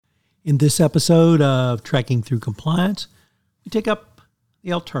In this episode of Trekking Through Compliance, we take up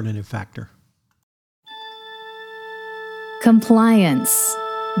the alternative factor. Compliance,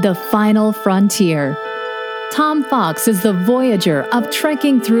 the final frontier. Tom Fox is the voyager of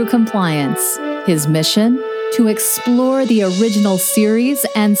Trekking Through Compliance. His mission? To explore the original series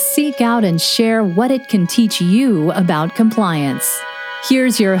and seek out and share what it can teach you about compliance.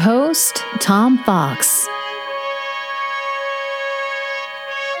 Here's your host, Tom Fox.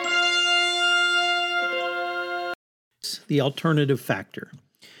 The alternative factor.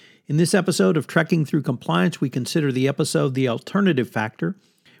 In this episode of Trekking Through Compliance, we consider the episode The Alternative Factor,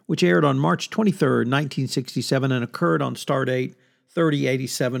 which aired on March 23, 1967, and occurred on Stardate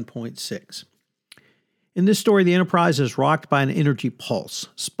 3087.6. In this story, the Enterprise is rocked by an energy pulse.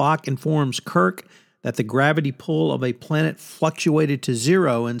 Spock informs Kirk that the gravity pull of a planet fluctuated to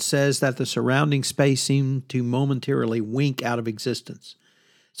zero and says that the surrounding space seemed to momentarily wink out of existence.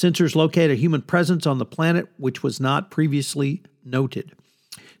 Sensors locate a human presence on the planet, which was not previously noted.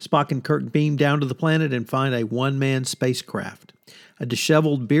 Spock and Kirk beam down to the planet and find a one-man spacecraft. A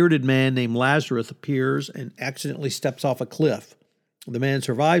disheveled, bearded man named Lazarus appears and accidentally steps off a cliff. The man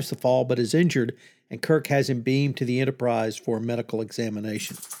survives the fall but is injured, and Kirk has him beamed to the Enterprise for a medical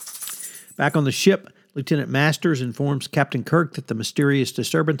examination. Back on the ship, Lieutenant Masters informs Captain Kirk that the mysterious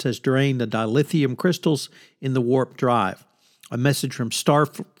disturbance has drained the dilithium crystals in the warp drive. A message from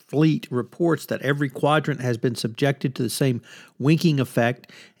Starfleet reports that every quadrant has been subjected to the same winking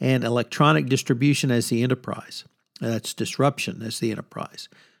effect and electronic distribution as the Enterprise. That's disruption as the Enterprise.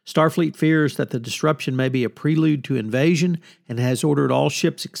 Starfleet fears that the disruption may be a prelude to invasion and has ordered all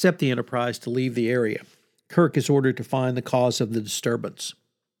ships except the Enterprise to leave the area. Kirk is ordered to find the cause of the disturbance.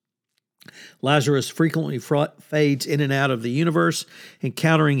 Lazarus frequently fades in and out of the universe,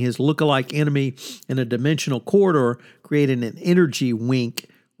 encountering his look-alike enemy in a dimensional corridor, creating an energy wink,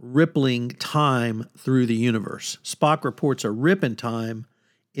 rippling time through the universe. Spock reports a rip in time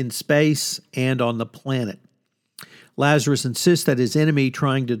in space and on the planet. Lazarus insists that his enemy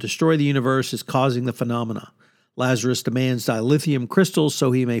trying to destroy the universe is causing the phenomena. Lazarus demands dilithium crystals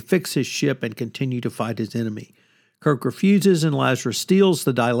so he may fix his ship and continue to fight his enemy. Kirk refuses, and Lazarus steals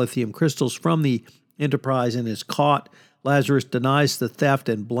the dilithium crystals from the Enterprise and is caught. Lazarus denies the theft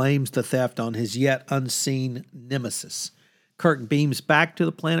and blames the theft on his yet unseen nemesis. Kirk beams back to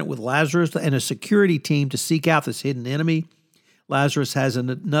the planet with Lazarus and a security team to seek out this hidden enemy. Lazarus has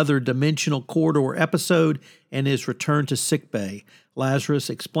another dimensional corridor episode and is returned to sickbay. Lazarus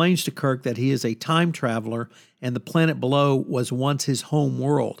explains to Kirk that he is a time traveler and the planet below was once his home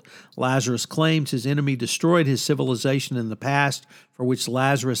world. Lazarus claims his enemy destroyed his civilization in the past, for which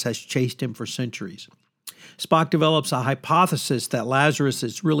Lazarus has chased him for centuries. Spock develops a hypothesis that Lazarus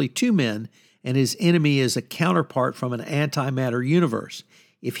is really two men and his enemy is a counterpart from an antimatter universe.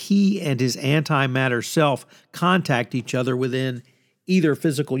 If he and his antimatter self contact each other within either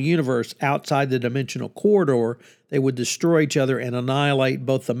physical universe outside the dimensional corridor, they would destroy each other and annihilate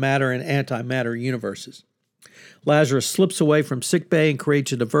both the matter and antimatter universes. Lazarus slips away from sickbay and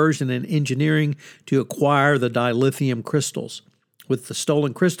creates a diversion in engineering to acquire the dilithium crystals. With the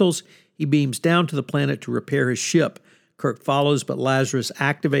stolen crystals, he beams down to the planet to repair his ship. Kirk follows, but Lazarus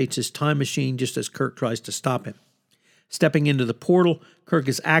activates his time machine just as Kirk tries to stop him. Stepping into the portal, Kirk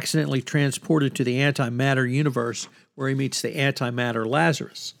is accidentally transported to the antimatter universe where he meets the antimatter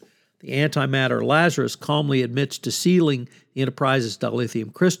Lazarus. The antimatter Lazarus calmly admits to stealing the Enterprise's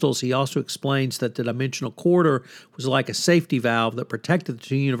dilithium crystals. He also explains that the dimensional corridor was like a safety valve that protected the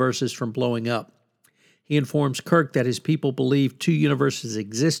two universes from blowing up. He informs Kirk that his people believed two universes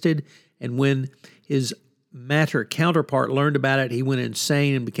existed, and when his matter counterpart learned about it, he went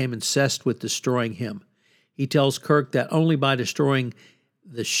insane and became obsessed with destroying him. He tells Kirk that only by destroying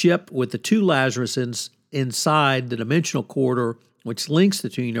the ship with the two Lazaruses inside the dimensional corridor, which links the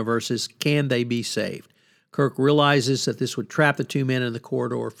two universes, can they be saved. Kirk realizes that this would trap the two men in the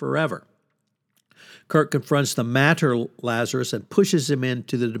corridor forever. Kirk confronts the matter Lazarus and pushes him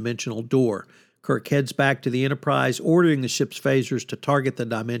into the dimensional door. Kirk heads back to the Enterprise, ordering the ship's phasers to target the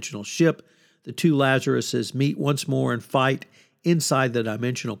dimensional ship. The two Lazaruses meet once more and fight inside the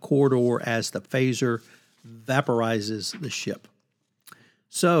dimensional corridor as the phaser vaporizes the ship.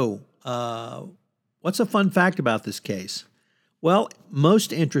 So, what's a fun fact about this case? Well,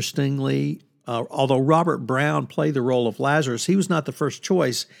 most interestingly, although Robert Brown played the role of Lazarus, he was not the first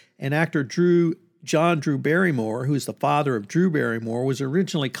choice, and actor John Drew Barrymore, who is the father of Drew Barrymore, was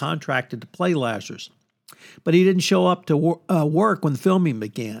originally contracted to play Lazarus, but he didn't show up to work when the filming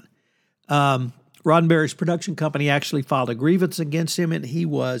began. Roddenberry's production company actually filed a grievance against him, and he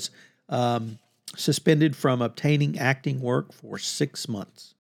was suspended from obtaining acting work for 6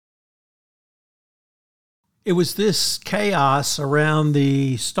 months. It was this chaos around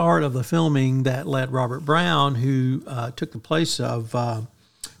the start of the filming that led Robert Brown, who took the place of,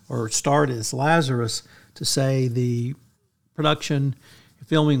 or starred as Lazarus, to say the production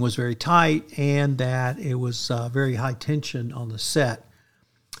filming was very tight and that it was very high tension on the set.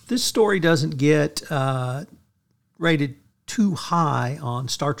 This story doesn't get rated too high on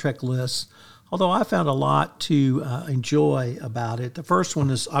Star Trek lists, although I found a lot to enjoy about it. The first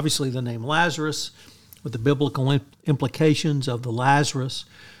one is obviously the name Lazarus, with the biblical implications of the Lazarus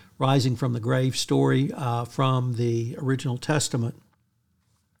rising from the grave story from the original Testament,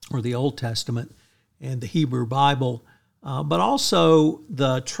 or the Old Testament, and the Hebrew Bible. But also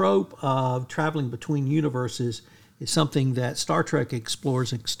the trope of traveling between universes is something that Star Trek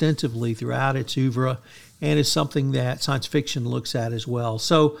explores extensively throughout its oeuvre, and is something that science fiction looks at as well.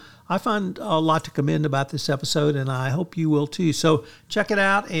 So I find a lot to commend about this episode, and I hope you will too. So check it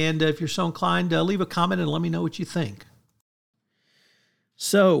out, and if you're so inclined, leave a comment and let me know what you think.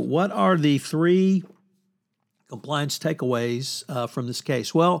 So what are the 3 compliance takeaways from this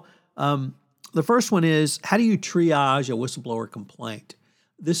case? Well, the first one is, how do you triage a whistleblower complaint?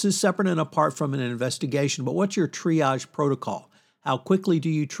 This is separate and apart from an investigation, but what's your triage protocol? How quickly do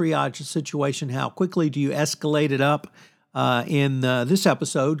you triage a situation? How quickly do you escalate it up? In this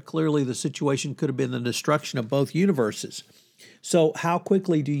episode, clearly the situation could have been the destruction of both universes. So how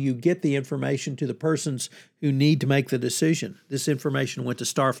quickly do you get the information to the persons who need to make the decision? This information went to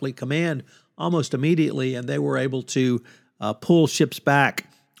Starfleet Command almost immediately, and they were able to pull ships back.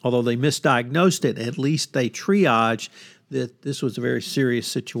 Although they misdiagnosed it, at least they triaged that this was a very serious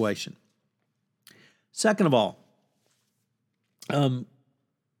situation. Second of all, and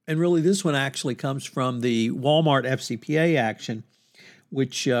really this one actually comes from the Walmart FCPA action,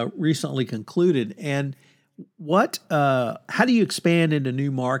 which recently concluded. And how do you expand into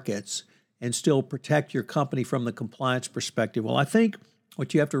new markets and still protect your company from the compliance perspective? Well, I think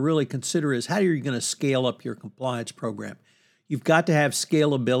what you have to really consider is, how are you going to scale up your compliance program? You've got to have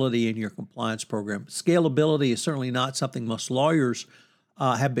scalability in your compliance program. Scalability is certainly not something most lawyers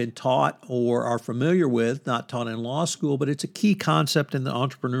have been taught or are familiar with, not taught in law school, but it's a key concept in the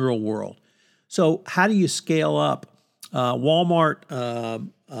entrepreneurial world. So how do you scale up? Walmart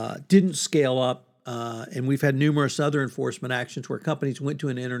didn't scale up, and we've had numerous other enforcement actions where companies went to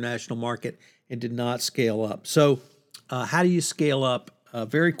an international market and did not scale up. So how do you scale up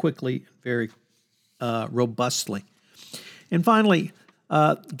very quickly, very robustly? And finally,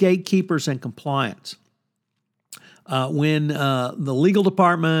 gatekeepers and compliance. When the legal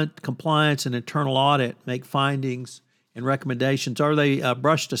department, compliance, and internal audit make findings and recommendations, are they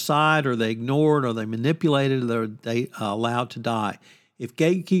brushed aside, are they ignored, are they manipulated, or are they allowed to die? If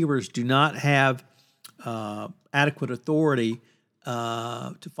gatekeepers do not have adequate authority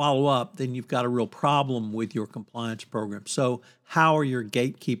to follow up, then you've got a real problem with your compliance program. So how are your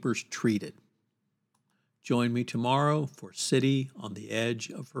gatekeepers treated? Join me tomorrow for City on the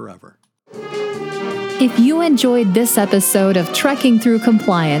Edge of Forever. If you enjoyed this episode of Trekking Through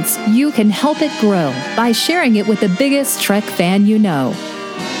Compliance, you can help it grow by sharing it with the biggest Trek fan you know.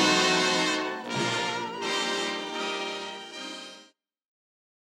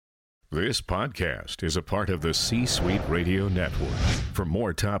 This podcast is a part of the C-Suite Radio Network. For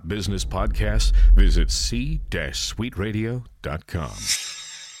more top business podcasts, visit c-suiteradio.com.